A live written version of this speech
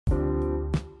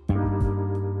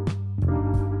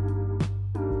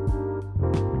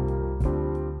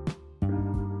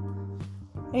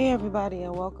Hey everybody,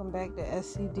 and welcome back to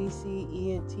SCDC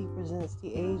ENT presents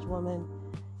The Aged Woman,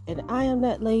 and I am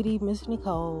that lady, Miss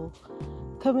Nicole,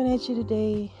 coming at you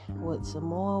today with some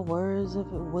more words of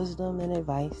wisdom and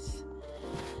advice.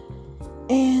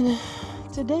 And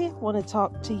today I want to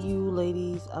talk to you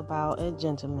ladies about, and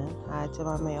gentlemen, hi to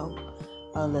my male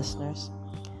listeners.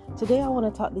 Today I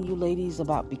want to talk to you ladies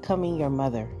about becoming your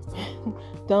mother.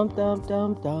 Dum dum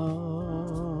dum dum.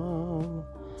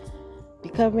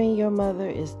 Becoming your mother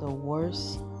is the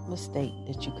worst mistake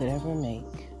that you could ever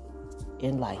make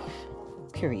in life,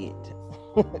 period.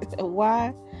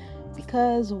 Why?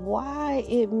 Because why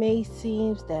it may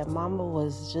seem that mama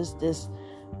was just this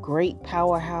great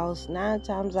powerhouse, 9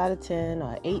 times out of 10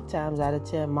 or 8 times out of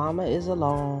 10, mama is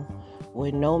alone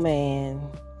with no man,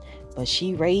 but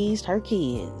she raised her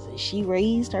kids, and she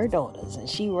raised her daughters, and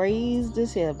she raised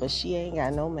this here, but she ain't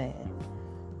got no man.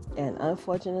 And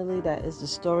unfortunately, that is the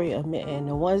story of men. And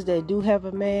the ones that do have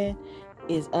a man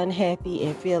is unhappy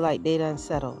and feel like they done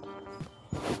settled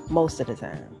most of the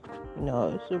time. You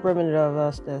know, it's a remnant of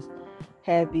us that's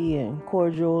happy and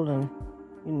cordial and,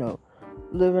 you know,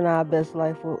 living our best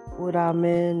life with our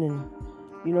men. And,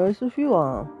 you know, it's a few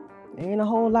of them. It ain't a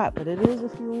whole lot, but it is a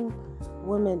few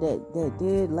women that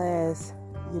did last,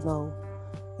 you know,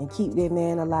 and keep their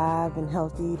man alive and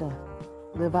healthy to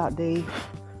live out their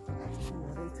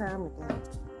time again.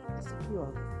 Just a few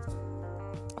of them.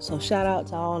 So shout out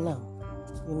to all of them.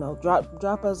 You know,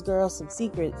 drop us girls some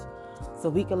secrets so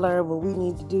we can learn what we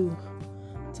need to do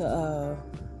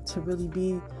to really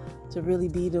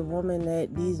be the woman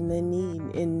that these men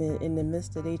need in the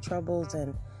midst of their troubles,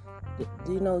 and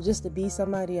you know, just to be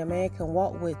somebody a man can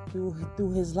walk with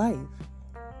through his life.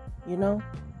 You know,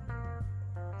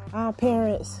 our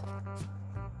parents.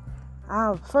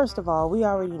 First of all, we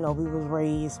already know we was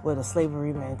raised with a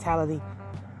slavery mentality.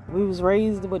 We was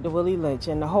raised with the Willie Lynch,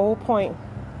 and the whole point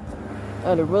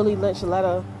of the Willie Lynch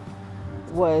letter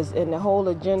was, and the whole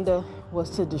agenda was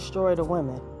to destroy the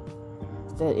women.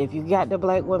 That if you got the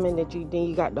black women, then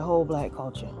you got the whole black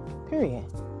culture. Period.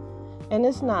 And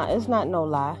it's not no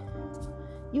lie.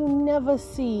 You never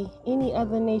see any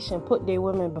other nation put their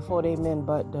women before their men,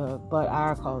 but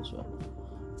our culture.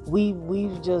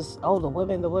 We've just,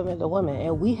 the women,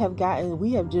 and we have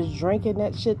just drinking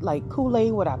that shit like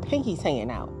Kool-Aid with our pinkies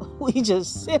hanging out. We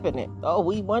just sipping it. Oh,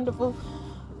 we wonderful.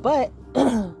 But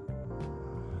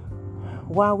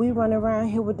while we run around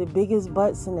here with the biggest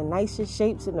butts and the nicest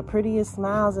shapes and the prettiest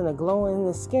smiles and the glow in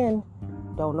the skin,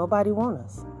 don't nobody want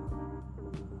us.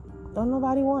 Don't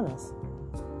nobody want us.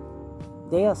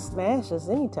 They'll smash us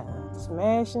anytime.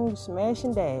 Smash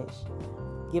and dash.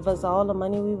 Give us all the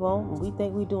money we want, and we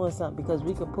think we're doing something because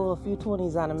we can pull a few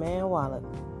 20s out of man's wallet.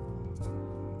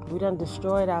 We done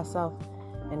destroyed ourselves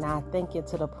and our thinking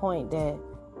to the point that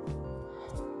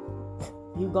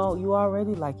you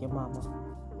already like your mama.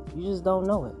 You just don't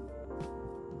know it.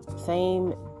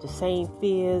 The same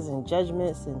fears and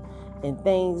judgments and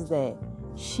things that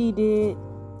she did,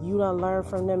 you done learn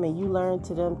from them, and you learn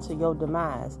to them to your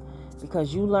demise.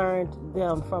 Because you learned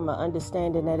them from an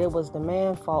understanding that it was the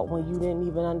man's fault when you didn't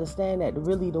even understand that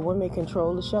really the women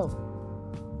control the show.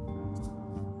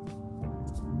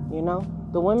 You know,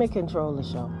 the women control the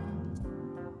show.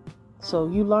 So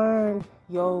you learn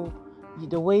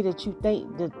the way that you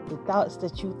think, the thoughts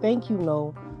that you think you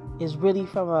know is really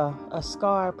from a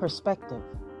scar perspective.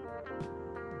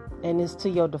 And it's to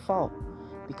your default.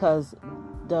 Because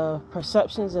the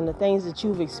perceptions and the things that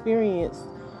you've experienced,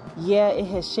 yeah, it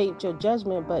has shaped your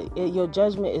judgment, but your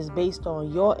judgment is based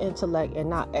on your intellect and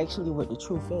not actually what the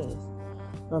truth is.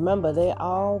 Remember, there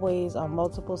always are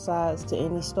multiple sides to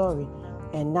any story,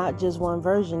 and not just one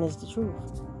version is the truth.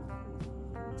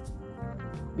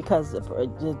 Because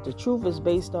the truth is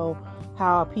based on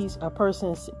how a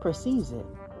person perceives it.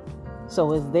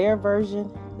 So it's their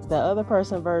version, the other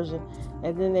person's version,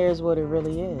 and then there's what it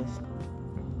really is.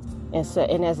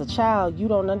 And as a child, you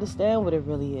don't understand what it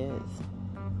really is.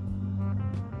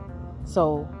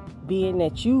 So, being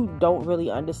that you don't really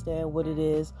understand what it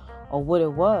is or what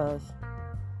it was,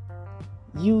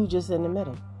 you just in the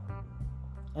middle.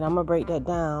 And I'm going to break that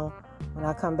down when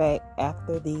I come back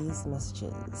after these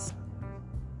messages.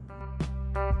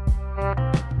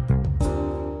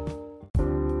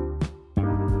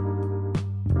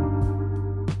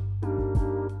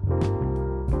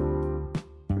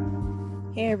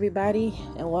 Hey everybody,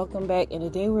 and welcome back. And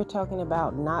today we're talking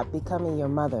about not becoming your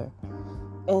mother.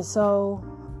 And so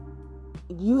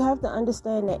you have to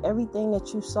understand that everything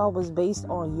that you saw was based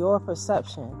on your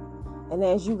perception. And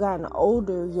as you gotten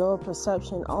older, your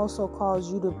perception also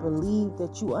caused you to believe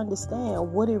that you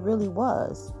understand what it really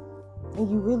was.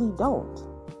 And you really don't.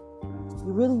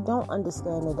 You really don't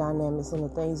understand the dynamics and the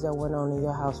things that went on in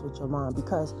your house with your mom.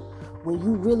 Because when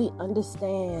you really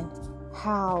understand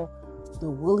how the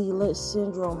Willie Lynch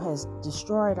syndrome has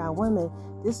destroyed our women,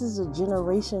 this is a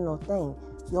generational thing.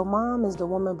 Your mom is the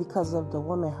woman because of the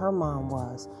woman her mom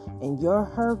was, and your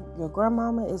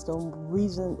grandmama is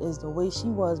the way she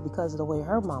was because of the way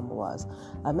her mama was.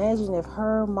 Imagine if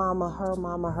her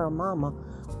mama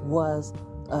was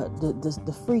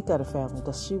the freak of the family,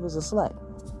 that she was a slut,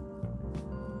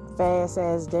 fast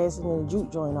ass dancing in the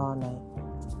juke joint all night,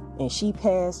 and she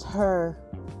passed her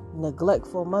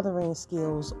neglectful mothering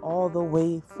skills all the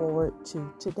way forward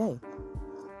to today.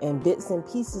 And bits and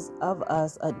pieces of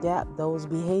us adapt those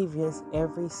behaviors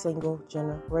every single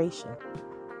generation.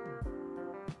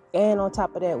 And on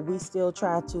top of that, we still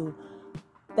try to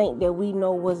think that we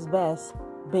know what's best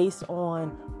based on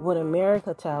what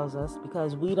America tells us,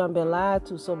 because we done been lied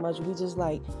to so much. We just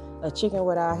like a chicken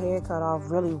with our head cut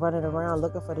off, really running around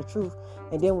looking for the truth.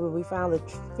 And then when we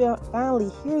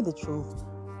finally hear the truth,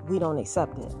 we don't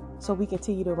accept it. So we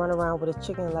continue to run around with a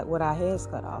chicken like with our heads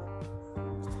cut off.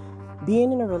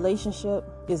 Being in a relationship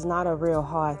is not a real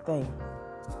hard thing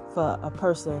for a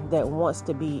person that wants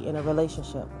to be in a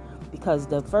relationship, because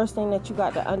the first thing that you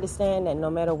got to understand, that no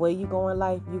matter where you go in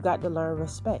life, you got to learn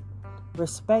respect.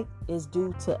 Respect is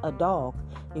due to a dog.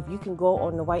 If you can go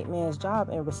on the white man's job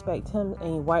and respect him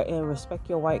and respect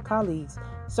your white colleagues,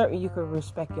 certainly you can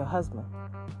respect your husband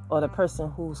or the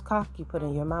person whose cock you put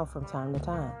in your mouth from time to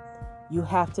time. You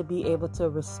have to be able to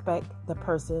respect the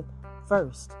person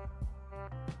first.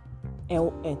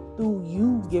 And through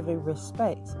you giving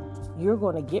respect, you're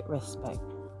going to get respect.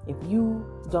 If you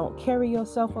don't carry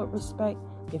yourself with respect,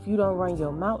 if you don't run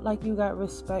your mouth like you got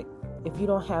respect, if you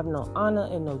don't have no honor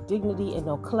and no dignity and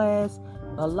no class,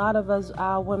 a lot of us,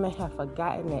 our women, have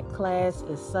forgotten that class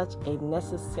is such a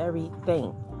necessary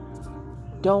thing.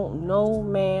 Don't no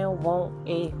man want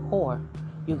a whore.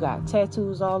 You got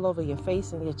tattoos all over your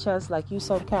face and your chest like you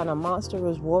some kind of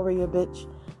monstrous warrior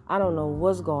bitch. I don't know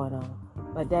what's going on,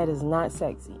 but that is not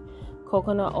sexy.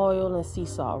 Coconut oil and sea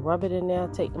salt. Rub it in there.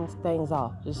 Take them things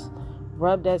off. Just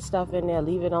rub that stuff in there.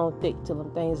 Leave it on thick till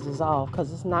them things dissolve,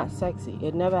 because it's not sexy.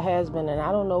 It never has been, and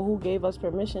I don't know who gave us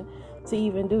permission to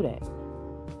even do that.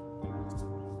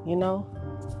 You know,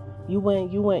 you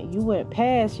went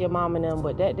past your mom and them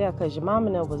with that there, because your mom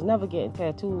and them was never getting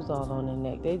tattoos all on their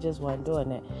neck. They just wasn't doing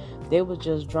that. They was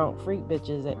just drunk freak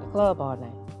bitches at the club all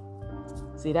night.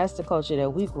 See, that's the culture that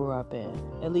we grew up in.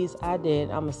 At least I did.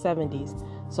 I'm a 70s.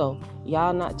 So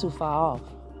y'all not too far off.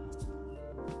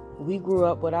 We grew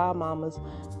up with our mamas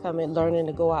learning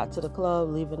to go out to the club,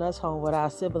 leaving us home with our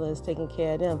siblings, taking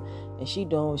care of them, and she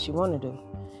doing what she want to do.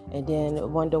 And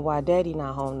then wonder why daddy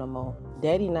not home no more.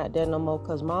 Daddy not there no more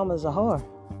because mama's a whore,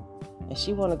 and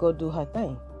she want to go do her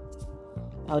thing.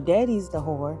 Now daddy's the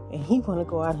whore, and he want to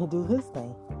go out and do his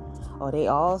thing. Or they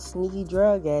all sneaky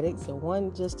drug addicts, and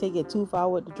one just take it too far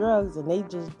with the drugs, and they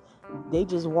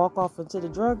just walk off into the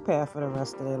drug path for the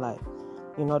rest of their life.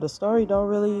 You know, the story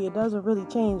doesn't really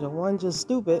change. Or one just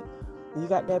stupid. You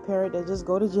got that parent that just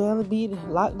go to jail and be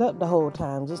locked up the whole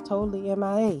time, just totally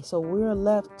MIA. So we're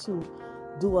left to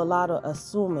do a lot of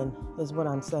assuming, is what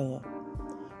I'm saying.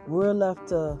 We're left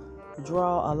to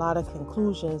draw a lot of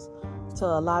conclusions to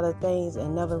a lot of things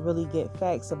and never really get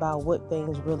facts about what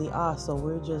things really are. So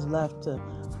we're just left to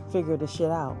figure the shit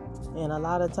out. And a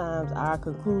lot of times our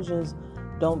conclusions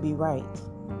don't be right.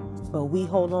 But we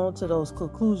hold on to those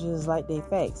conclusions like they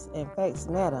facts. And facts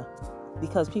matter,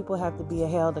 because people have to be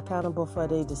held accountable for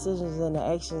their decisions and the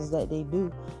actions that they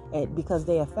do, because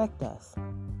they affect us.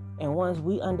 And once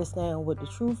we understand what the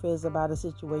truth is about a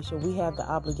situation, we have the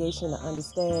obligation to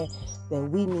understand that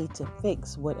we need to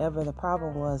fix whatever the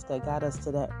problem was that got us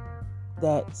to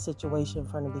that situation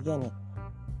from the beginning.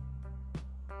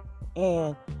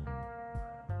 And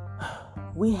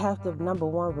we have to, number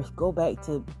one, go back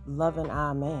to loving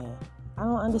our man. I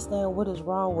don't understand what is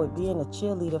wrong with being a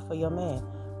cheerleader for your man.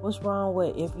 What's wrong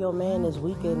with, if your man is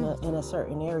weak in a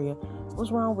certain area, what's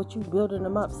wrong with you building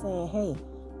them up, saying, hey,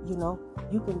 you know,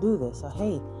 you can do this, or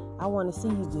hey, I want to see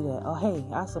you do that, or hey,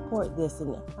 I support this.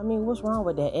 And I mean, what's wrong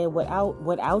with that? And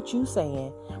without you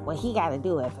saying, well, he got to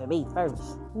do it for me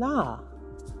first. Nah.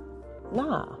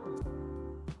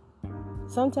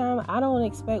 Sometimes I don't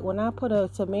expect, when I put a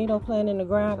tomato plant in the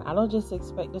ground, I don't just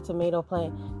expect the tomato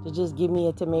plant to just give me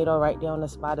a tomato right there on the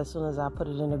spot as soon as I put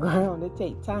it in the ground. It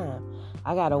takes time.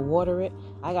 I got to water it.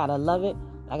 I got to love it.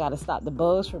 I got to stop the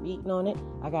bugs from eating on it.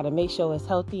 I got to make sure it's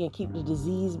healthy and keep the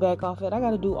disease back off it. I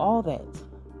got to do all that.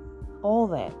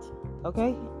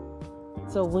 Okay?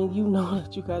 So when you know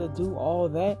that you got to do all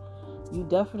that, You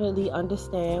definitely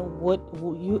understand what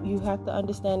you have to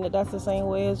understand that that's the same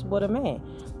way as with a man.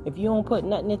 If you don't put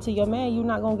nothing into your man, you're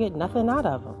not going to get nothing out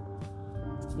of him.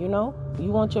 You know,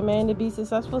 you want your man to be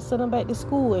successful, send him back to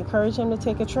school, encourage him to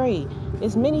take a trade.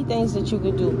 There's many things that you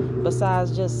can do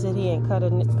besides just sit here and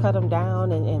cut him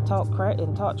down and talk crap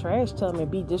and talk trash to him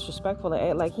and be disrespectful and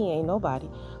act like he ain't nobody.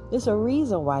 There's a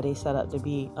reason why they set up to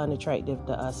be unattractive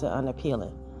to us and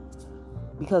unappealing.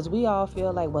 Because we all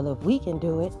feel like, well, if we can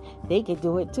do it, they can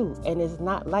do it too. And it's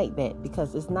not like that,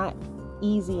 because it's not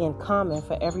easy and common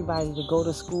for everybody to go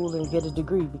to school and get a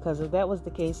degree. Because if that was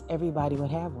the case, everybody would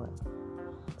have one.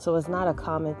 So it's not a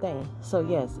common thing. So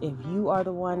yes, if you are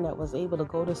the one that was able to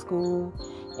go to school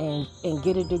and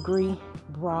get a degree,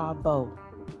 bravo.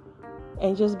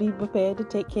 And just be prepared to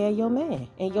take care of your man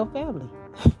and your family.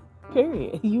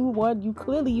 Period. You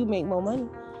clearly make more money.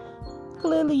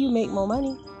 Clearly you make more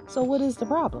money. So what is the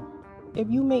problem? If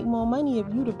you make more money, if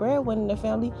you the breadwinner in the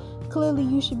family, clearly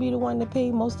you should be the one to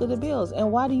pay most of the bills. And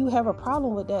why do you have a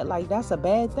problem with that? Like, that's a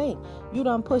bad thing. You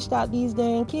done pushed out these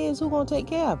damn kids. Who gonna take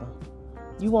care of them?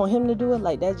 You want him to do it?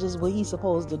 Like, that's just what he's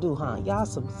supposed to do, huh? Y'all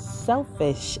some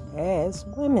selfish ass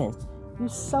women. You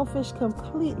selfish,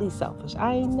 completely selfish.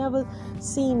 I ain't never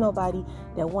seen nobody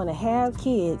that want to have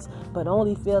kids but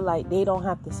only feel like they don't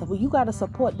have to support. You got to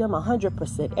support them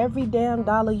 100%. Every damn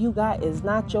dollar you got is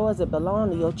not yours. It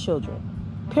belongs to your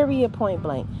children. Period, point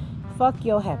blank. Fuck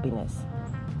your happiness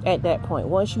at that point.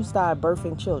 Once you start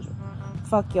birthing children,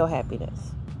 fuck your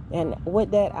happiness. And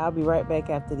with that, I'll be right back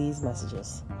after these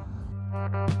messages.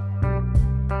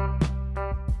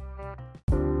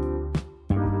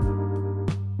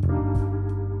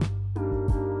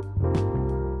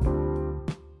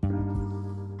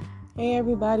 Hey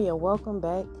everybody, and welcome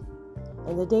back.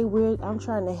 And today I'm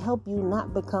trying to help you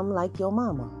not become like your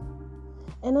mama.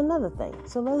 And another thing,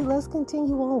 so let's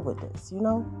continue on with this, you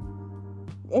know.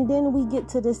 And then we get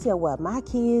to this here, well, my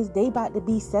kids, they about to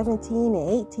be 17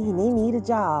 and 18, they need a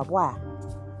job. Why?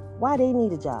 Why they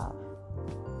need a job?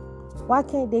 Why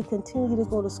can't they continue to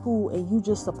go to school and you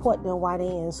just support them while they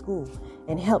in school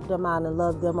and help them out and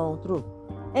love them on through?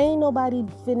 Ain't nobody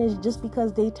finished just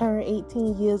because they turn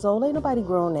 18 years old. Ain't nobody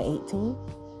grown to 18.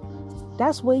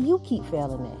 That's where you keep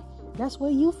failing at. That's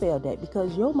where you failed at,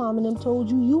 because your mom and them told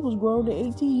you was grown to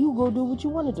 18. You go do what you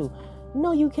want to do.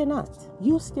 No, you cannot.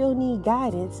 You still need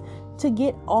guidance to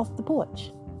get off the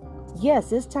porch.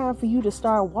 Yes, it's time for you to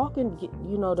start walking,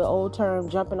 you know, the old term,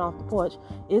 jumping off the porch.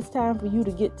 It's time for you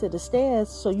to get to the stairs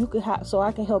so you could so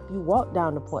I can help you walk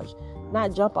down the porch,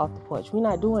 not jump off the porch. We're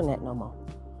not doing that no more.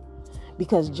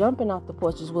 Because jumping off the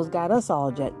porch is what's got us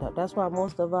all jacked up. That's why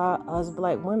most of us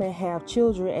black women have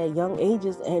children at young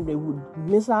ages and they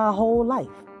miss our whole life.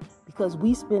 Because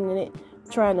we spending it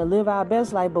trying to live our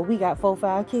best life, but we got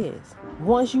 4-5 kids.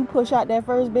 Once you push out that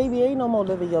first baby, ain't no more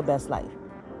living your best life.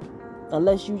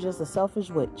 Unless you just a selfish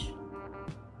witch.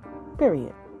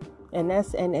 Period. And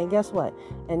guess what?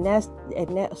 And that's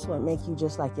what make you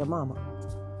just like your mama.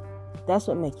 That's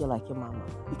what make you like your mama.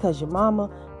 Because your mama,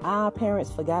 our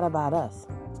parents forgot about us.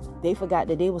 They forgot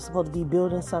that they were supposed to be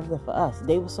building something for us.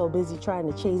 They were so busy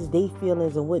trying to chase their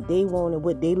feelings and what they want and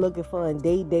what they looking for and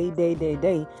they,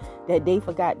 that they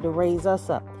forgot to raise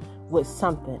us up with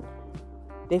something.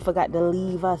 They forgot to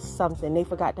leave us something. They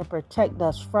forgot to protect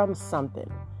us from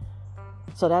something.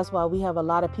 So that's why we have a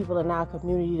lot of people in our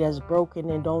community that's broken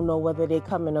and don't know whether they're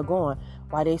coming or going.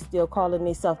 Why they still calling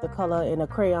themselves the color in a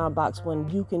crayon box when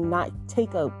you cannot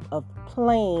take a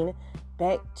plane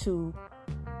back to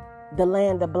the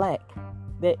land of black.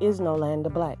 There is no land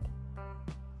of black.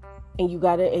 And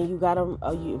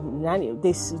we're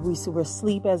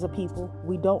asleep as a people.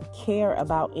 We don't care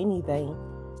about anything.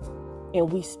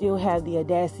 And we still have the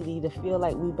audacity to feel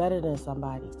like we better than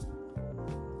somebody.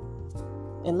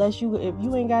 If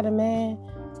you ain't got a man,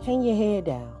 hang your head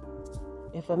down.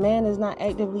 If a man is not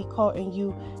actively courting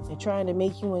you and trying to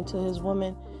make you into his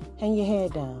woman, hang your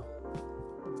head down.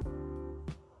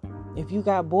 If you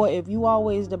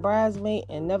always the bridesmaid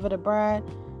and never the bride,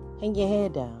 hang your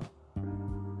head down.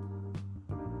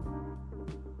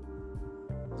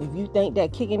 If you think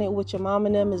that kicking it with your mom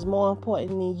and them is more important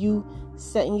than you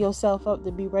setting yourself up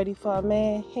to be ready for a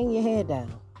man, hang your head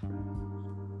down.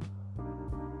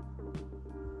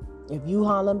 If you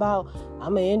hollering about,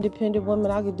 I'm an independent woman,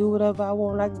 I can do whatever I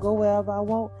want, I can go wherever I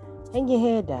want, hang your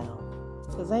head down.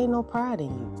 Because there ain't no pride in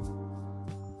you.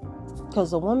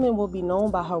 Because a woman will be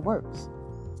known by her works.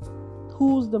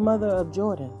 Who's the mother of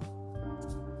Jordan?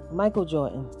 Michael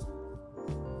Jordan.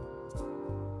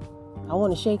 I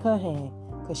want to shake her hand.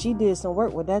 Because she did some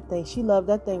work with that thing. She loved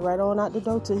that thing right on out the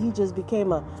door till he just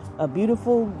became a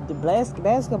beautiful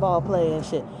basketball player and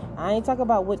shit. I ain't talking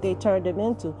about what they turned him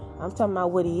into. I'm talking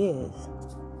about what he is.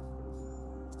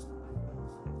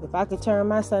 If I could turn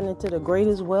my son into the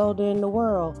greatest welder in the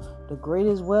world, the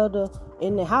greatest welder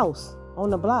in the house, on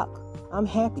the block, I'm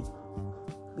happy.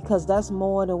 Because that's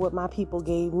more than what my people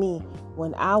gave me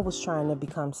when I was trying to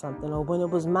become something, or when it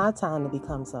was my time to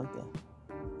become something.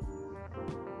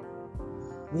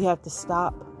 We have to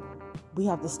stop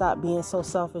being so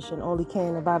selfish and only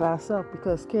caring about ourselves,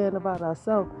 because caring about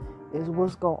ourselves is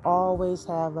what's going to always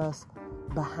have us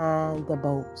behind the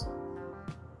boat.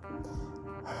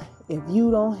 If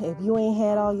you ain't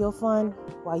had all your fun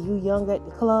while you young at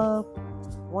the club,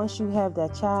 once you have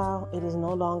that child, it is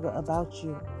no longer about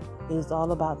you. It is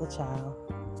all about the child.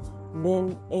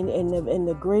 Then, and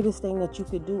the greatest thing that you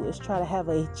could do is try to have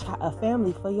a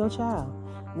family for your child.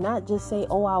 Not just say,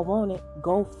 oh, I want it.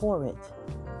 Go for it.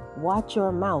 Watch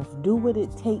your mouth. Do what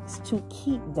it takes to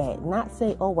keep that. Not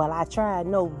say, oh, well, I tried.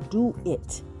 No, do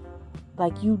it.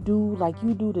 Like you do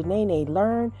the Nene.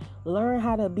 Learn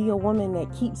how to be a woman that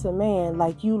keeps a man,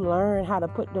 like you learn how to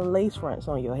put them lace fronts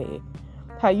on your head.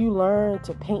 How you learn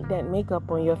to paint that makeup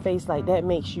on your face, like that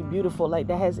makes you beautiful. Like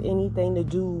that has anything to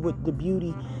do with the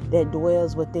beauty that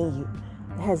dwells within you.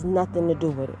 It has nothing to do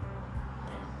with it.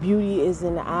 Beauty is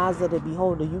in the eyes of the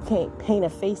beholder. You can't paint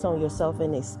a face on yourself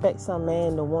and expect some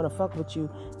man to want to fuck with you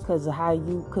because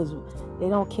they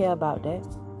don't care about that.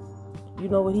 You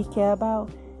know what he care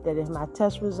about? That if my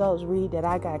test results read that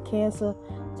I got cancer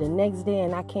the next day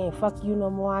and I can't fuck you no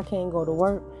more, I can't go to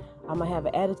work, I'm going to have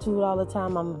an attitude all the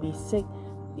time, I'm going to be sick.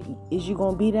 Is you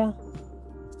going to be there?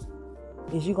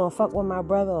 Is you going to fuck with my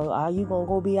brother? Or are you going to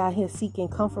go be out here seeking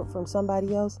comfort from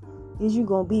somebody else? Is you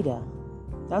going to be there?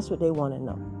 That's what they want to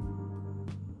know.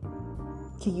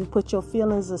 Can you put your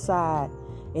feelings aside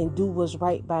and do what's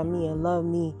right by me and love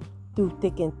me through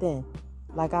thick and thin,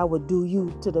 like I would do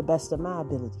you to the best of my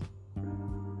ability?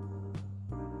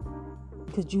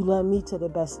 Could you love me to the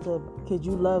best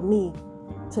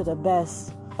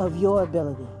of your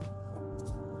ability?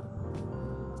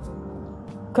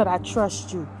 Could I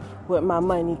trust you with my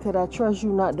money? Could I trust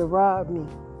you not to rob me?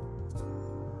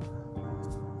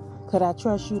 Could I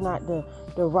trust you not to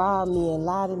rob me and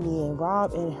lie to me and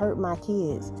rob and hurt my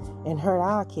kids and hurt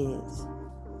our kids?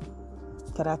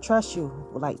 Could I trust you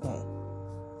like that?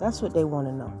 That's what they want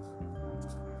to know.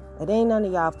 It ain't none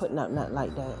of y'all putting up nothing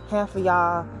like that. Half of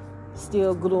y'all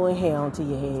still gluing hair onto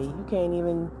your head. You can't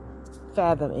even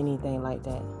fathom anything like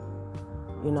that.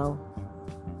 You know?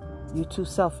 You're too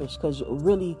selfish, because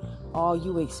really all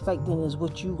you expecting is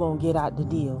what you gonna get out the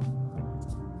deal.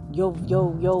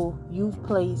 You've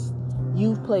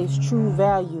placed true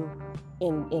value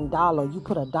in dollar. You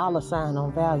put a dollar sign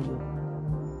on value.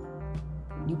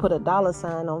 You put a dollar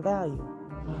sign on value.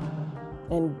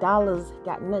 And dollars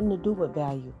got nothing to do with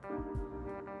value.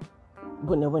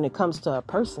 When it comes to a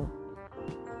person,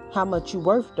 how much you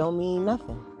worth don't mean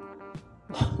nothing.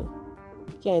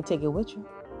 You can't take it with you.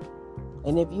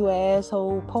 And if you an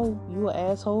asshole poor, you an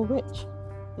asshole rich.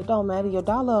 It don't matter. Your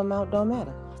dollar amount don't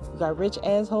matter. You got rich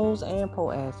assholes and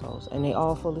poor assholes, and they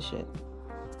all full of shit.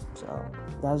 So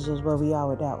that's just where we are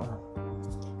with that one.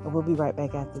 And we'll be right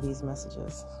back after these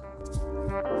messages.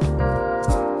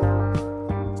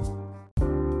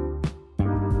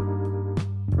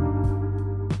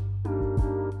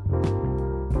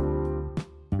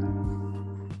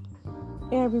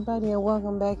 Hey everybody, and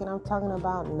welcome back. And I'm talking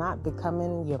about not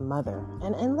becoming your mother.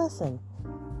 And listen,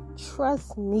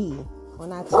 trust me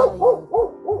when I tell you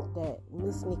that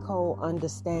Miss Nicole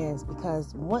understands,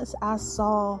 because once I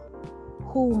saw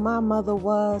who my mother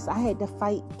was, I had to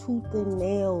fight tooth and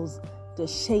nails to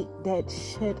shake that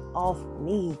shit off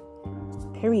me.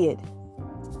 Period.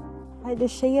 I had to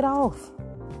shake it off.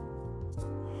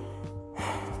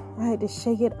 I had to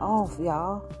shake it off,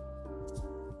 y'all.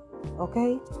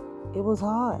 Okay? It was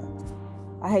hard.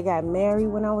 I had got married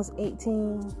when I was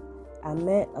 18. I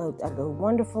met a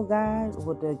wonderful guy,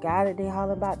 with the guy that they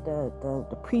holler about,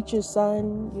 the preacher's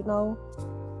son, you know.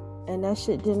 And that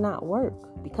shit did not work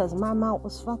because my mouth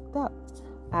was fucked up.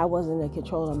 I wasn't in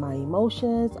control of my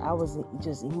emotions. I was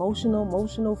just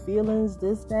emotional feelings,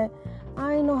 this, that.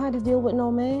 I didn't know how to deal with no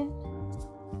man.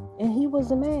 And he was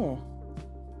a man.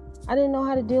 I didn't know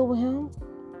how to deal with him.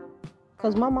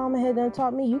 Because my mama had done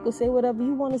taught me, you could say whatever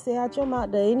you want to say out your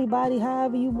mouth to anybody,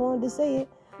 however you wanted to say it,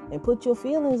 and put your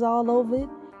feelings all over it,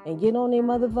 and get on their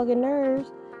motherfucking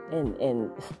nerves. And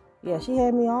yeah, she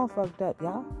had me all fucked up,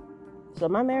 y'all. So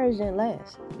my marriage didn't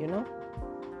last, you know?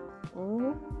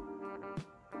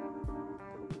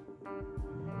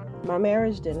 My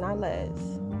marriage did not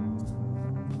last.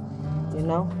 you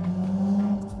know?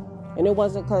 And it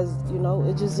wasn't because,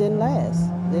 it just didn't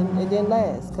last. It didn't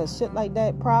last. Because shit like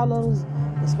that, problems,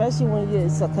 especially when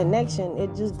it's a connection,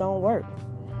 it just don't work,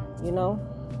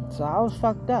 So I was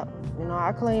fucked up.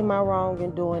 I claimed my wrong in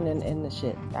doing and the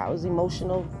shit. I was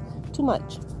emotional too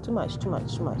much.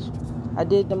 I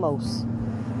did the most,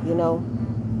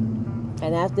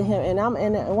 And after him,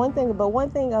 one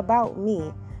thing about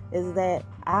me is that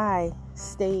I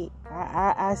stay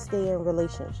in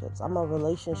relationships. I'm a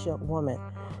relationship woman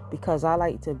because I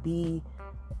like to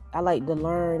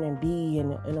learn and be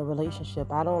in a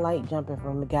relationship. I don't like jumping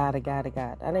from guy to guy to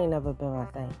guy. That ain't never been my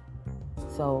thing.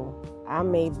 So I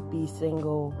may be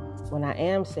single. When I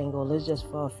am single, it's just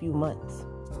for a few months,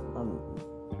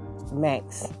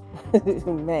 max.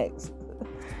 Because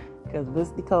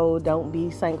Miss Nicole don't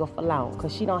be single for long.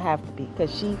 Because she don't have to be.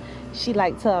 Because she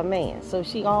likes her man. So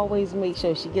she always makes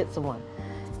sure she gets someone.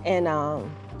 And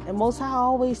Most High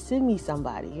always send me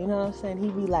somebody. You know what I'm saying? He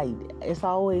be like, it's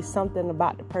always something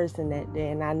about the person that,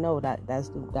 and I know that's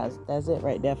it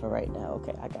right there for right now.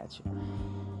 Okay, I got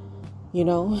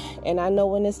you. And I know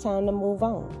when it's time to move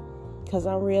on. Because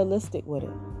I'm realistic with it.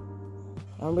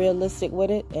 And,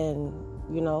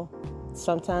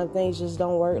 sometimes things just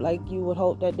don't work like you would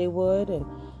hope that they would. And,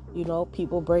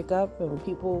 people break up and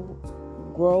people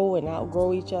grow and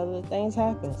outgrow each other. Things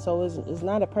happen. So it's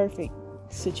not a perfect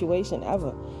situation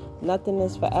ever. Nothing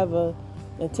is forever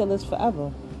until it's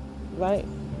forever. Right?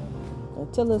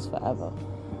 Until it's forever.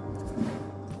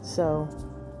 So,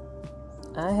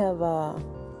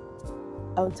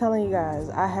 I'm telling you guys,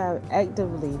 I have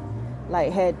actively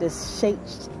had to shape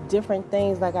different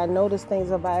things. I noticed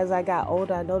things about, as I got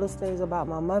older, I noticed things about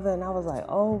my mother, and I was like,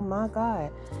 oh my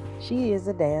God, she is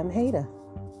a damn hater.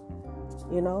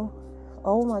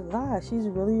 Oh my God, she's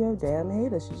really a damn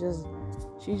hater.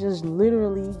 She just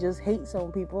literally just hates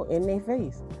on people in their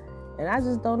face. And I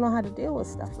just don't know how to deal with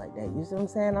stuff like that. You see what I'm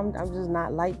saying? I'm just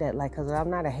not like that. Because I'm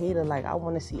not a hater. I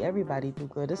want to see everybody do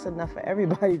good. It's enough for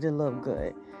everybody to look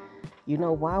good.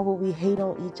 Why would we hate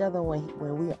on each other when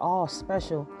we're all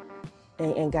special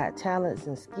and got talents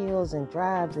and skills and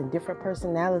drives and different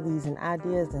personalities and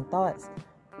ideas and thoughts?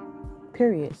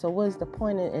 Period. So what's the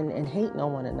point in hating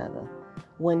on one another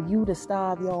when you the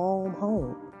star of your own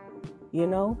home? You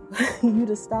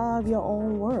the star of your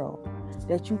own world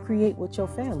that you create with your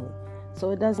family.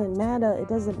 So it doesn't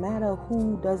matter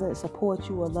who doesn't support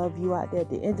you or love you out there. At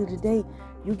the end of the day,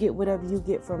 you get whatever you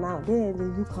get from out there, and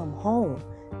then you come home.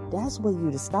 That's where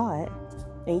you the star at.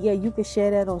 And yeah, you can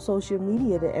share that on social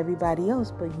media to everybody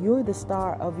else, but you're the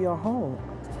star of your home.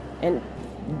 And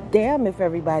damn if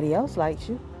everybody else likes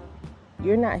you.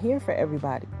 You're not here for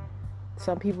everybody.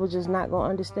 Some people just not going to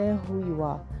understand who you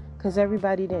are, because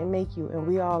everybody didn't make you, and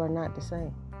we all are not the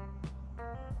same.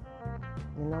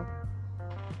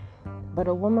 But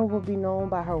a woman will be known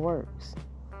by her works.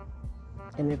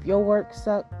 And if your works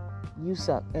suck, you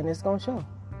suck, and it's going to show.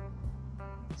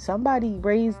 Somebody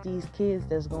raised these kids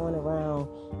that's going around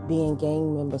being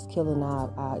gang members, killing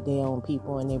their own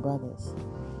people and their brothers.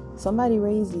 Somebody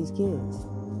raised these kids,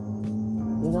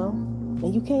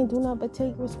 and you can't do nothing but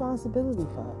take responsibility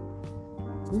for it.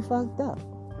 We fucked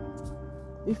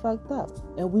up,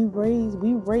 and we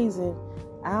raising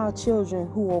our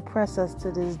children who oppress us to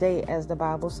this day, as the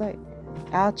Bible says.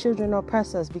 Our children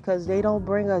oppress us because they don't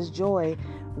bring us joy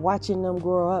watching them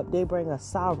grow up. They bring us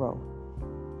sorrow.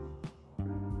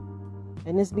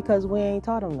 And it's because we ain't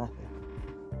taught them nothing.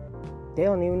 They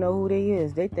don't even know who they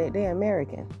is. They think they're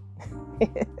American.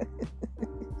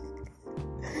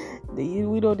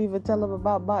 We don't even tell them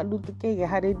about Martin Luther King and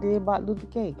how they did Martin Luther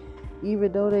King.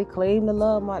 Even though they claim to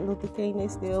love Martin Luther King, they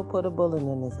still put a bullet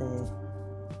in his head.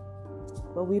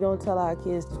 But we don't tell our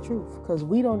kids the truth because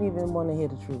we don't even want to hear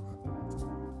the truth.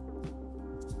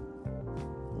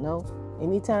 No.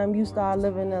 Anytime you start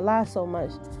living a lie so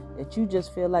much that you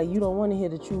just feel like you don't want to hear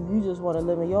the truth, you just want to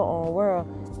live in your own world,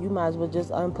 you might as well just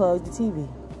unplug the TV.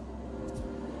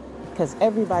 Because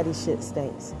everybody's shit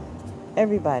stinks.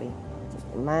 Everybody.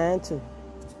 Mine too.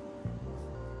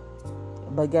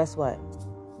 But guess what?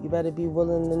 You better be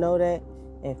willing to know that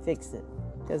and fix it.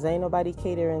 Because ain't nobody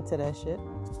catering to that shit.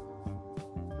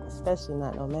 Especially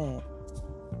not no man.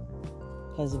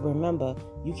 Because remember,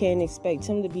 you can't expect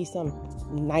him to be some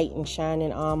knight in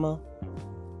shining armor,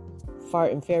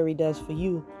 farting fairy dust for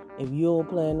you, if you don't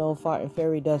plan on farting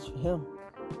fairy dust for him.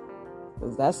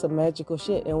 Because that's some magical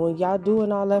shit. And when y'all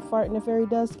doing all that farting and fairy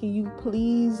dust, can you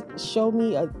please show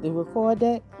me record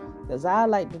that? Because I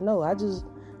like to know. I just,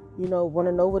 want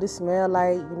to know what it smell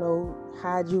like.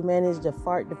 How'd you manage to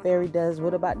fart the fairy dust?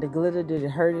 What about the glitter? Did it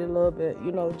hurt it a little bit?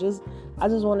 I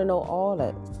just want to know all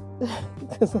that.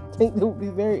 because I think it would be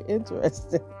very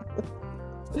interesting.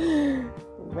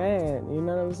 Man, you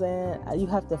know what I'm saying? You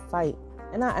have to fight.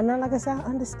 And I like I said, I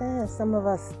understand some of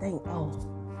us think, oh,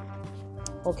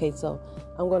 okay, so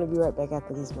I'm going to be right back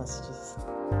after these messages.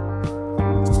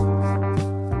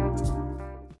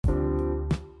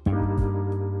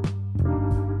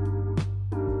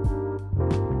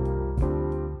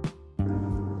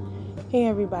 Hey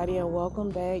everybody, and welcome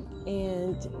back.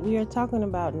 And we are talking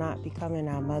about not becoming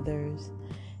our mothers.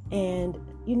 And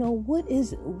you know, what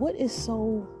is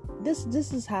so, this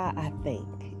is how I think.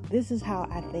 This is how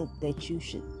I think that you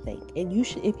should think. And you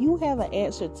should, if you have an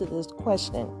answer to this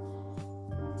question,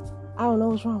 I don't know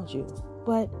what's wrong with you,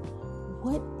 but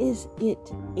what is it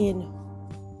in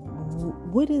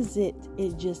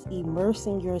just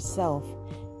immersing yourself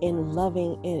in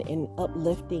loving and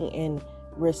uplifting and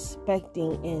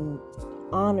respecting and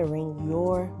honoring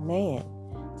your man,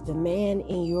 the man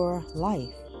in your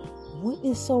life? What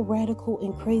is so radical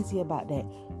and crazy about that?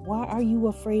 Why are you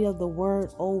afraid of the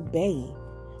word obey?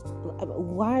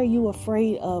 Why are you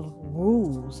afraid of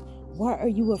rules? Why are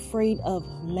you afraid of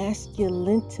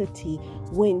masculinity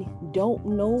when don't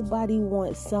nobody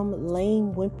want some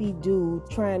lame wimpy dude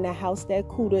trying to house that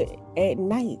cooter at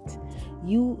night?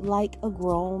 You like a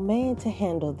grown man to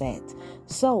handle that.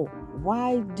 So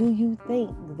why do you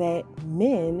think that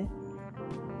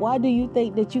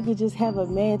you could just have a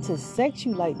man to sex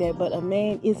you like that, but a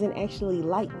man isn't actually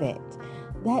like that?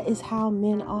 That is how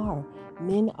men are.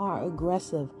 Men are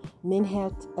aggressive. Men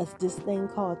have this thing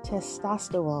called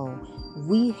testosterone.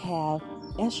 We have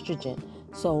estrogen.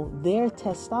 So their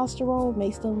testosterone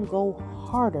makes them go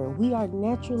harder. We are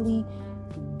naturally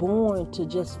born to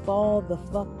just fall the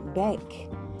fuck back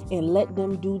and let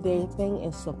them do their thing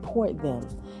and support them.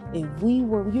 If we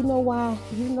were, you know why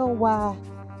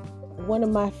one of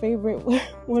my favorite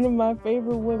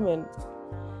women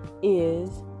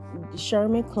is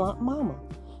Sherman Klump Mama.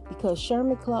 Because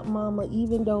Sherman Klump Mama,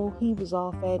 even though he was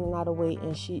all fat and out of weight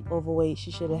and she overweight, she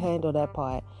should have handled that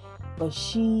part. But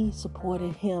she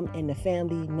supported him and the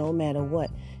family no matter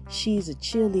what. She's a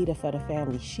cheerleader for the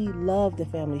family. She loved the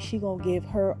family. She gonna give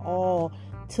her all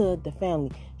to the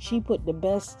family. She go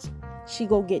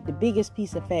get the biggest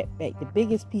piece of fat back, the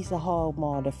biggest piece of hog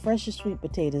maw, the freshest sweet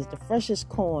potatoes, the freshest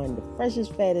corn, the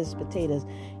freshest, fattest potatoes,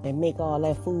 and make all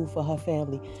that food for her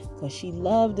family. Because she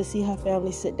loved to see her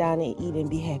family sit down and eat and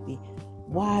be happy.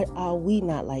 Why are we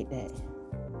not like that?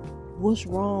 What's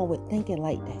wrong with thinking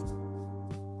like that?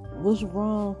 What's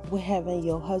wrong with having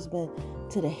your husband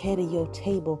to the head of your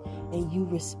table and you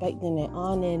respecting and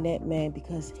honoring that man,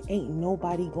 because ain't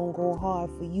nobody gonna go hard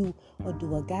for you or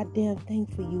do a goddamn thing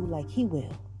for you like he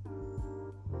will?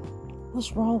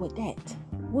 What's wrong with that?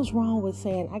 What's wrong with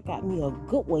saying, I got me a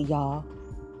good one, y'all,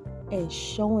 and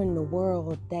showing the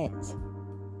world that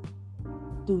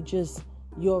through just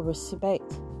your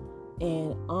respect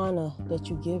and honor that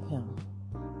you give him?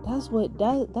 That's what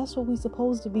we're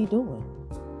supposed to be doing.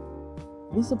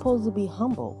 We're supposed to be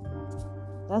humble.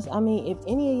 If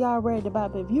any of y'all read the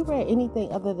Bible, if you read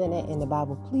anything other than that in the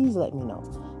Bible, please let me know.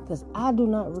 Because I do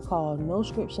not recall no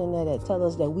scripture in there that tell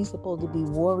us that we supposed to be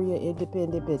warrior,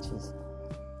 independent bitches.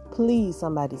 Please,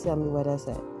 somebody tell me where that's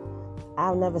at.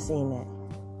 I've never seen that.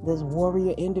 This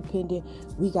warrior, independent,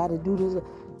 we got to do this.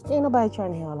 Ain't nobody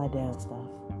trying to hear all that damn stuff.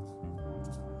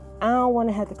 I don't want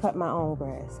to have to cut my own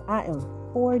grass. I am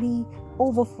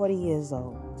over 40 years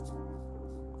old.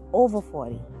 Over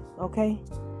 40, okay?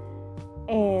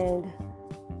 And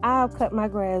I've cut my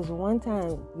grass one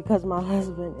time because my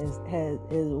husband is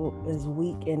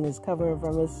weak and is covering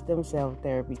from his stem cell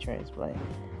therapy transplant.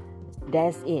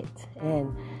 That's it.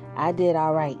 And I did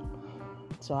all right.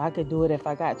 So I could do it if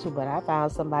I got to, but I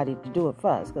found somebody to do it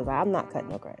first because I'm not cutting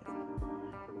no grass.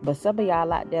 But some of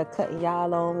y'all out there cutting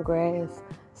y'all own grass.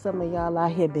 Some of y'all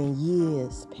out here been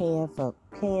years paying for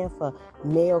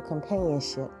male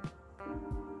companionship.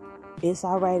 It's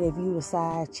all right if you a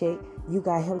side chick, you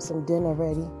got him some dinner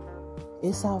ready.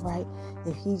 It's all right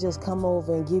if he just come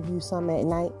over and give you some at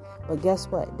night. But guess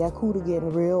what? That cooter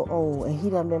getting real old, and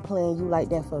he done been playing you like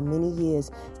that for many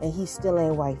years, and he still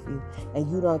ain't wife you. And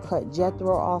you done cut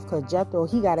Jethro off, because Jethro,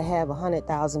 he got to have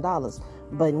 $100,000.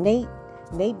 But Nate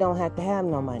don't have to have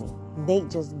no money. Nate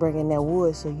just bringing that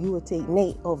wood, so you would take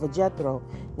Nate over Jethro.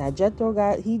 Now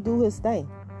Jethro he do his thing,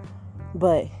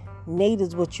 but Nate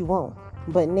is what you want.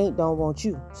 But Nate don't want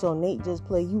you. So Nate just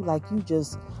play you like you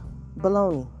just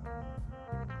baloney.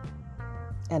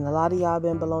 And a lot of y'all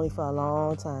been baloney for a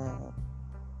long time.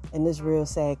 And it's real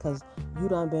sad because you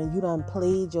done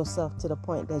played yourself to the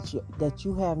point that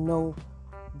you have no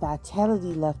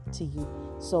vitality left to you.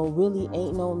 So really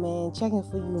ain't no man checking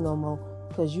for you no more.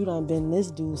 because you done been this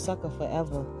dude sucker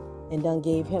forever and done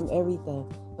gave him everything.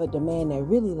 But the man that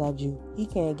really loved you, he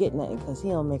can't get nothing because he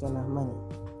don't make enough money.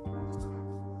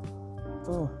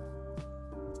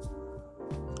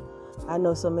 I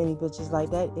know so many bitches like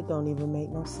that, it don't even make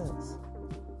no sense.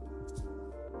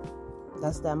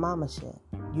 That's that mama shit.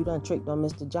 You done tricked on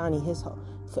Mr. Johnny.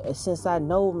 Since I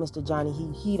know Mr. Johnny,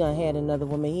 he done had another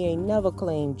woman. He ain't never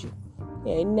claimed you.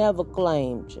 He ain't never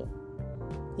claimed you.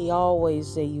 He always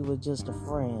say you were just a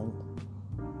friend.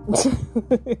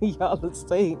 Y'all the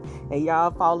same. And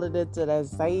y'all falling into that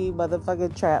same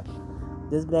motherfucking trap.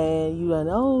 This man, you done,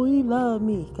 oh, he loved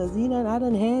me. Because I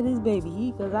done had his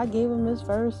baby. Because I gave him his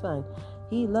first son.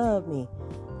 He loved me.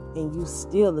 And you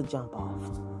still a jump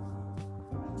off.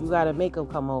 You got to make him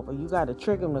come over. You got to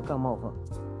trick him to come over.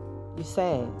 You're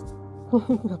sad.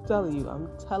 I'm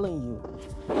telling you.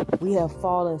 We have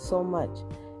fallen so much.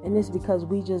 And it's because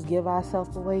we just give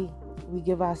ourselves away. We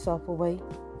give ourselves away.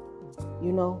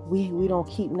 You know, we don't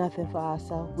keep nothing for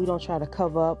ourselves. We don't try to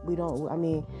cover up.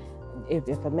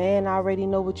 If a man already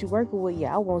know what you working with,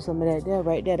 yeah, I want some of that there,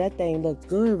 right there. That thing look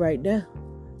good right there.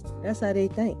 That's how they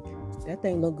think. That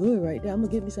thing look good right there. I'm going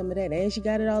to give me some of that. And she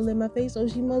got it all in my face, so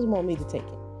she must want me to take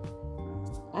it.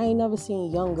 I ain't never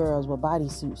seen young girls with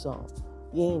bodysuits on.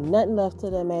 You ain't nothing left to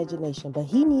the imagination. But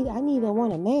I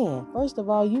want a man. First of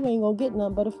all, you ain't gonna get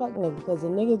nothing but a fuck nigga, because the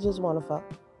nigga just wanna fuck.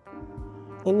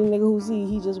 Any nigga who see,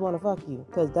 he just wanna fuck you,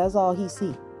 because that's all he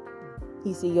see.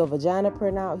 He see your vagina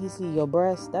print out, he see your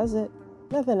breast, that's it.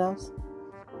 Nothing else.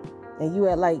 And you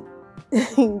at like,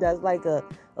 that's like a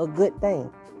good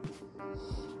thing.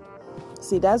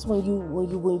 See, that's when you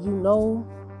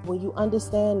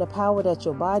understand the power that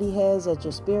your body has, that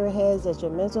your spirit has, that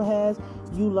your mental has,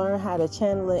 you learn how to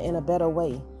channel it in a better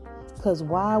way. Because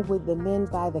why would the men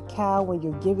buy the cow when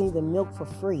you're giving the milk for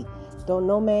free? Don't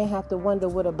no man have to wonder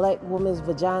what a black woman's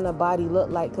vagina body look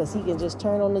like, because he can just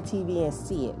turn on the TV and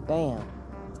see it. Bam.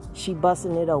 She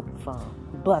busting it open for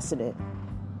him. Busting it.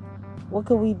 What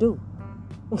can we do?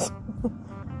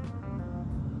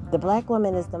 The black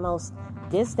woman is the most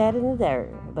this, that, and the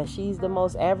third. But she's the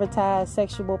most advertised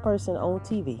sexual person on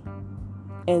TV.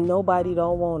 And nobody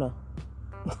don't want her.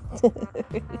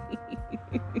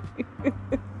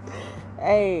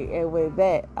 Hey, and with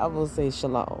that, I will say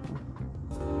shalom.